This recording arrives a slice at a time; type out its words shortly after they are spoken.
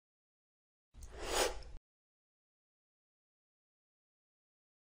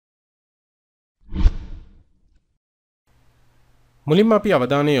මුලින්ම අපි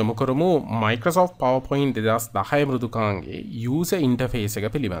අවධානය යොමු කරමු Microsoft PowerPoint 2010 මෘදුකාංගයේ user interface එක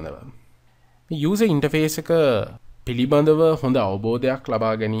පිළිබඳව. මේ user interface එක පිළිබඳව හොඳ අවබෝධයක්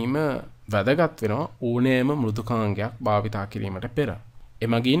ලබා ගැනීම වැදගත් වෙනවා ඕනෑම මෘදුකාංගයක් භාවිතා කිරීමට පෙර.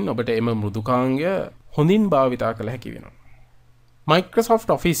 එමගින් ඔබට එම මෘදුකාංගය හොඳින් භාවිතා කළ හැකි වෙනවා. Microsoft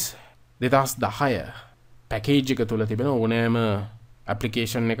Office 2010 පැකේජ් එක තුල තිබෙන ඕනෑම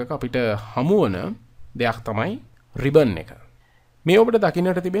application එකක අපිට හමු වන දෙයක් තමයි ribbon එක. මේ ඔබට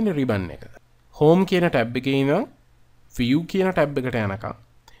දකින්නට තිබෙන්නේ ribbon එක. home කියන tab එකේ ඉඳන් view කියන tab එකට යනකම්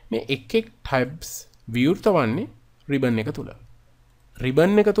මේ එක් tabs විවෘත වන්නේ ribbon එක තුල.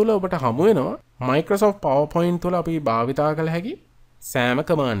 ribbon එක තුල ඔබට හමු වෙනවා Microsoft PowerPoint තුල අපි භාවිතා කළ හැකි සෑම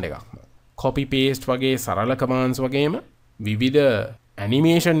command එකක්ම. copy paste වගේ සරල commands වගේම විවිධ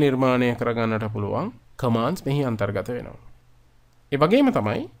animation නිර්මාණය කරගන්නට පුළුවන් commands මෙහි අන්තර්ගත වෙනවා. ඒ වගේම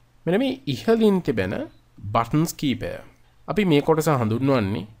තමයි මෙන්න මේ ඉහළින් තිබෙන buttons කීපය. අපි මේ කොටස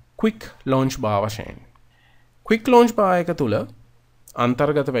හඳුන්වන්නේ quick launch bar වශයෙන්. quick launch bar එක තුල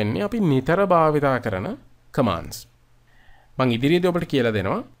අන්තර්ගත වෙන්නේ අපි නිතර භාවිතා කරන commands. මම ඉදිරියේදී ඔබට කියලා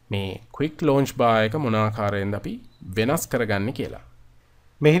දෙනවා මේ quick launch bar එක මොන ආකාරයෙන්ද අපි වෙනස් කරගන්නේ කියලා.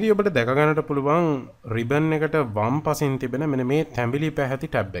 මෙහිදී ඔබට දැක ගන්නට පුළුවන් ribbon එකට වම් පසින් තිබෙන මෙන්න මේ තැඹිලි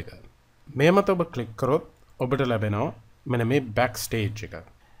පැහැති tab එක. මේ මත ඔබ ක්ලික් කරොත් ඔබට ලැබෙනවා මෙන්න මේ backstage එක.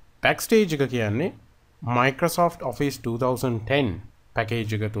 backstage එක කියන්නේ Microsoft Office 2010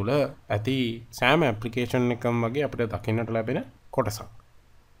 පැකේජ් එක තුල ඇති සෑම ඇප්ලිකේෂන් එකම වගේ අපිට දකින්නට ලැබෙන කොටසක්.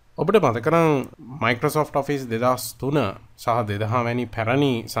 ඔබට මතක නම් Microsoft Office 2003 සහ 2000 වැනි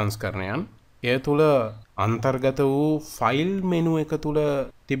පැරණි සංස්කරණයන් එය තුල අන්තර්ගත වූ ෆයිල් මෙනු එක තුල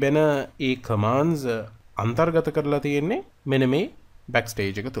තිබෙන ඒ commands අන්තර්ගත කරලා තියෙන්නේ මෙන්න මේ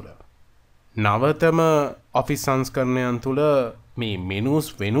backstage එක තුල. නවතම Office සංස්කරණයන් තුල මේ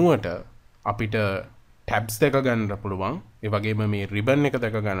menus වෙනුවට අපිට tabs දෙක ගන්නට පුළුවන්. ඒ වගේම මේ ribbon එක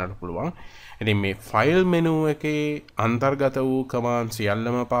දෙක ගන්නට පුළුවන්. ඉතින් මේ file menu එකේ අන්තර්ගත වූ command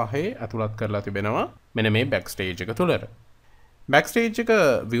සියල්ලම පහේ ඇතුළත් කරලා තිබෙනවා මෙන්න මේ backstage එක තුලට. backstage එක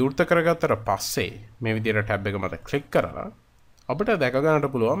විවෘත කරගත්තට පස්සේ මේ විදිහට tab එක මත click කරලා අපිට දැක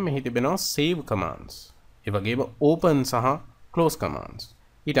ගන්නට පුළුවන් මෙහි තිබෙනවා save commands. ඒ වගේම open සහ close commands.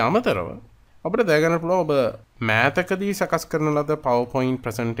 ඊට අමතරව අපිට දැක ගන්නට පුළුවන් ඔබ මෑතකදී සකස් කරන ලද PowerPoint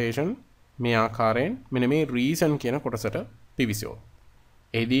presentation මේ ආකාරයෙන් මෙන්න මේ reason කියන කොටසට පිවිසෝ.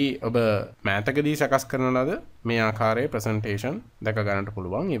 එහිදී ඔබ මෑතකදී සකස් කරන ලද මේ ආකාරයේ presentation දැක ගන්නට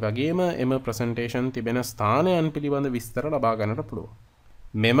පුළුවන්. ඒ වගේම එම presentation තිබෙන ස්ථානයන් පිළිබඳ විස්තර ලබා ගන්නට පුළුවන්.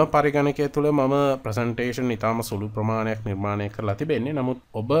 මෙම පරිගණකය තුළ මම presentation ඉතාම සුළු ප්‍රමාණයක් නිර්මාණය කරලා තිබෙන්නේ. නමුත්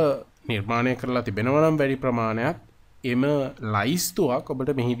ඔබ නිර්මාණය කරලා තිබෙනවා නම් වැඩි ප්‍රමාණයක් එම ලයිස්තුවක්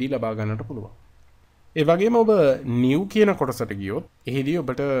ඔබට මෙහිදී ලබා ගන්නට පුළුවන්. ඒ වගේම ඔබ new කියන කොටසට ගියොත් එහිදී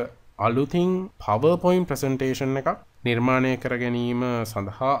ඔබට අලුතින් PowerPoint presentation එකක් නිර්මාණය කර ගැනීම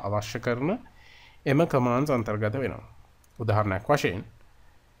සඳහා අවශ්‍ය කරන එම commands අන්තර්ගත වෙනවා. උදාහරණයක් වශයෙන්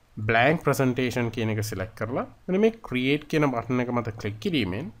blank presentation කියන එක select කරලා මෙන්න මේ create කියන button එක මත click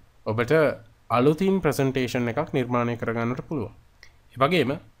කිරීමෙන් ඔබට අලුතින් presentation එකක් නිර්මාණය කර ගන්නට පුළුවන්. ඒ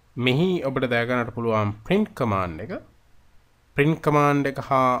වගේම මෙහි ඔබට දැක ගන්නට පුළුවන් print command එක. print command එක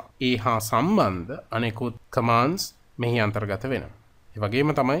හා සම්බන්ධ අනෙකුත් commands මෙහි අන්තර්ගත වෙනවා. ඒ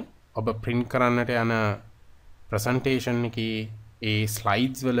වගේම තමයි ඔබ print කරන්නට යන presentation එකේ ඒ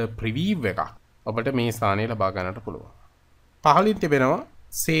slides වල preview එකක් ඔබට මේ ස්ථානයේ ලබා ගන්නට පුළුවන්. පහළින් තිබෙනවා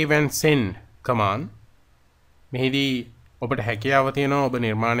save and send command. මෙහිදී ඔබට හැකියාව තියෙනවා ඔබ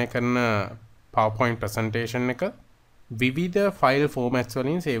නිර්මාණය කරන PowerPoint presentation එක විවිධ file formats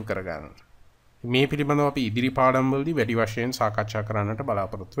වලින් save කර ගන්නට. මේ පිළිබඳව අපි ඉදිරි පාඩම් වලදී වැඩි වශයෙන් සාකච්ඡා කරන්නට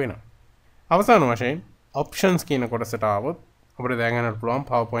බලාපොරොත්තු වෙනවා. අවසාන වශයෙන් options කියන කොටසට ආවොත් ඔබට දැක ගන්නට පුළුවන්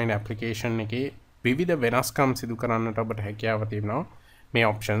PowerPoint application එකේ විවිධ වෙනස්කම් සිදු කරන්නට ඔබට හැකියාව තියෙනවා මේ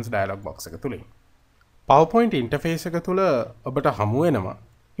options dialog box එක තුලින්. PowerPoint interface එක තුල ඔබට හමු වෙනවා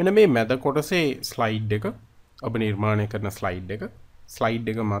මෙන්න මේ මැද කොටසේ slide එක. ඔබ නිර්මාණය කරන slide එක.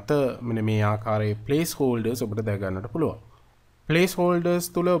 slide එක මත මෙන්න මේ ආකාරයේ placeholders ඔබට දැක ගන්නට පුළුවන්. placeholders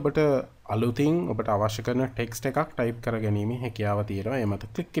තුල ඔබට අලුතින් ඔබට අවශ්‍ය කරන text එකක් type කර ගැනීමේ හැකියාව තියෙනවා ඒ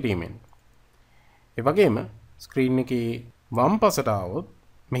මත click කිරීමෙන්. ඒ වගේම screen එකේ වම් පසට આવොත්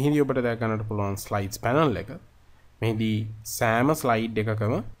මෙහිදී ඔබට දැක ගන්නට පුළුවන් slides panel එක. මෙහිදී සෑම slide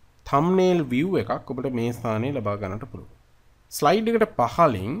එකකම thumbnail view එකක් ඔබට මේ ස්ථානයේ ලබා ගන්නට පුළුවන්. slide එකට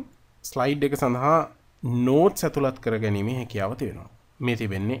පහළින් slide එක සඳහා notes ඇතුළත් කර ගැනීමේ හැකියාව තියෙනවා. මේ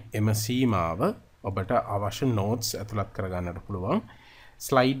තිබෙන්නේ එම සීමාව ඔබට අවශ්‍ය notes ඇතුළත් කර ගන්නට පුළුවන්.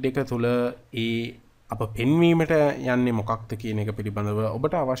 slide එක තුල ඒ අප පෙන්වීමට යන්නේ මොකක්ද කියන එක පිළිබඳව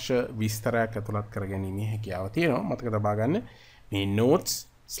ඔබට අවශ්‍ය විස්තරයක් ඇතුළත් කර ගැනීමේ හැකියාව තියෙනවා. මතක තබා ගන්න මේ notes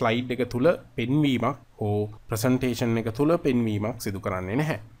ස්ලයිඩ් එක තුල පෙන්වීමක් හෝ ප්‍රසන්ටේෂන් එක තුල පෙන්වීමක් සිදු කරන්නේ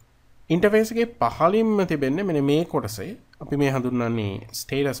නැහැ. ඉන්ටර්ෆේස් එකේ පහළින්ම තිබෙන්නේ මෙන්න මේ කොටසේ අපි මේ හඳුන්වන්නේ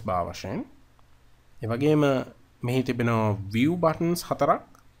ස්ටේටස් බාර් වශයෙන්. ඒ වගේම මෙහි තිබෙනවා view buttons 4ක්.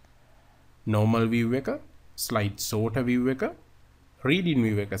 normal view එක, slide sorter view එක, reading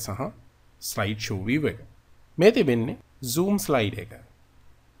view එක සහ slide show view එක. මේ තිබෙන්නේ zoom slide එක.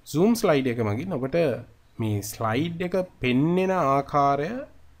 zoom slide එක මගින් ඔබට මේ slide එක පෙන්වන ආකාරය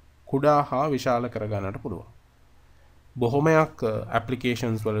කුඩා හා විශාල කරගන්නට පුළුවන්. බොහොමයක්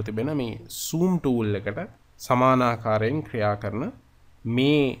applications වල තිබෙන මේ zoom tool එකට සමානාකාරයෙන් ක්‍රියා කරන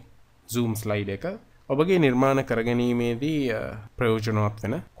මේ zoom slide එක ඔබගේ නිර්මාණ කරගැනීමේදී ප්‍රයෝජනවත්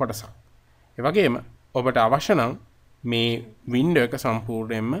වෙන කොටසක්. ඒ වගේම ඔබට අවශ්‍ය නම් මේ window එක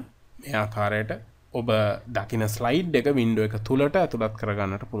සම්පූර්ණයෙන්ම මේ ආකාරයට ඔබ දකින slide එක window එක තුලට ඇතුළත්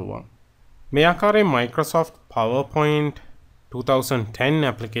කරගන්නට පුළුවන්. මේ ආකාරයෙන් Microsoft PowerPoint 2010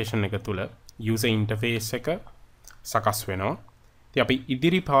 application එක තුල user interface එක සකස් වෙනවා. ඉතින් අපි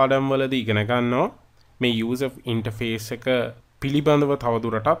ඉදිරි පාඩම් වලදී ඉගෙන ගන්නවා මේ user interface එක පිළිබඳව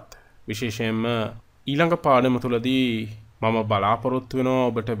තවදුරටත් විශේෂයෙන්ම ඊළඟ පාඩම තුලදී මම බලාපොරොත්තු වෙනවා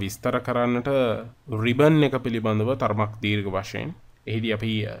ඔබට විස්තර කරන්නට ribbon එක පිළිබඳව තරමක් දීර්ඝ වශයෙන්. එහිදී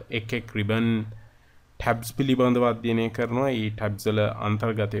අපි එක් ribbon tabs පිළිබඳව අධ්‍යයනය කරනවා. මේ tabs වල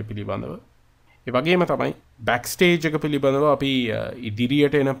අන්තර්ගතය පිළිබඳව. ඒ වගේම තමයි backstage එක පිළිබඳව අපි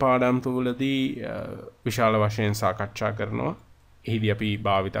ඉදිරියට එන පාඩම් තුලදී විශාල වශයෙන් සාකච්ඡා කරනවා. එහිදී අපි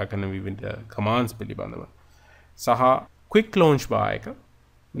භාවිතා කරන විවිධ commands පිළිබඳව සහ quick launch bar එක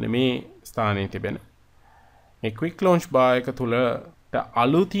මේ ස්ථානයේ තිබෙන මේ quick launch bar එක තුලට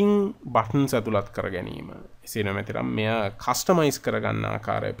අලුතින් buttons ඇතුළත් කර ගැනීම. එසේ නැමෙතරම් මෙයා customize කරගන්න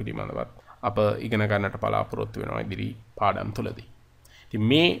ආකාරය පිළිබඳවත් අප ඉගෙන ගන්නට බලාපොරොත්තු වෙනවා ඉදිරි පාඩම් තුලදී. ඉතින්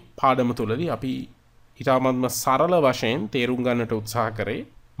මේ පාඩම තුලදී අපි ඊටාත්ම සරල වශයෙන් තේරුම් ගන්නට උත්සාහ කරේ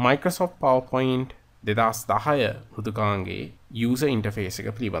Microsoft PowerPoint 2010 මෘදුකාංගයේ user interface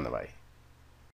එක පිළිබඳවයි.